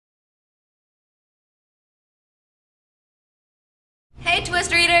Hey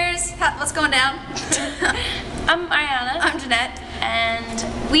Twist readers, what's going down? I'm Ariana. I'm Jennette.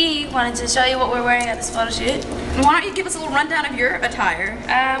 And we wanted to show you what we're wearing at this photo shoot. Why don't you give us a little rundown of your attire?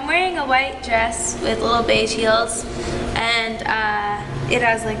 I'm wearing a white dress with little beige heels, and it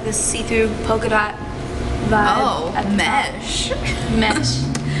has like this see-through polka dot vibe. Oh, mesh. Mesh.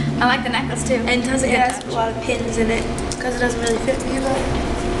 I like the necklace too. And it has a lot of pins in it because it doesn't really fit me, but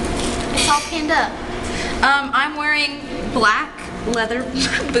it's all pinned up. I'm wearing black leather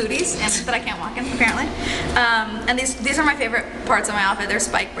booties that I can't walk in apparently. And these are my favorite parts of my outfit. They're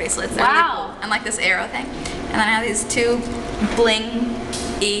spike bracelets. They're really cool. And like this arrow thing. And then I have these two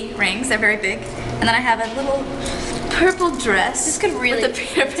bling-y rings. They're very big. And then I have a little purple dress this could really with a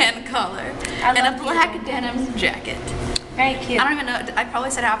Peter Pan collar and a black denim jacket. Very cute. I don't even know. I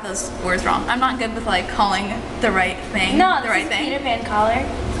probably said half those words wrong. I'm not good with like calling the right thing. No, the right thing. Peter Pan collar,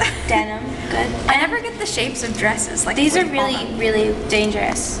 denim, good. I never get the shapes of dresses. Like these are really, really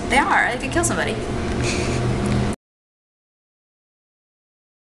dangerous. They are. They could kill somebody.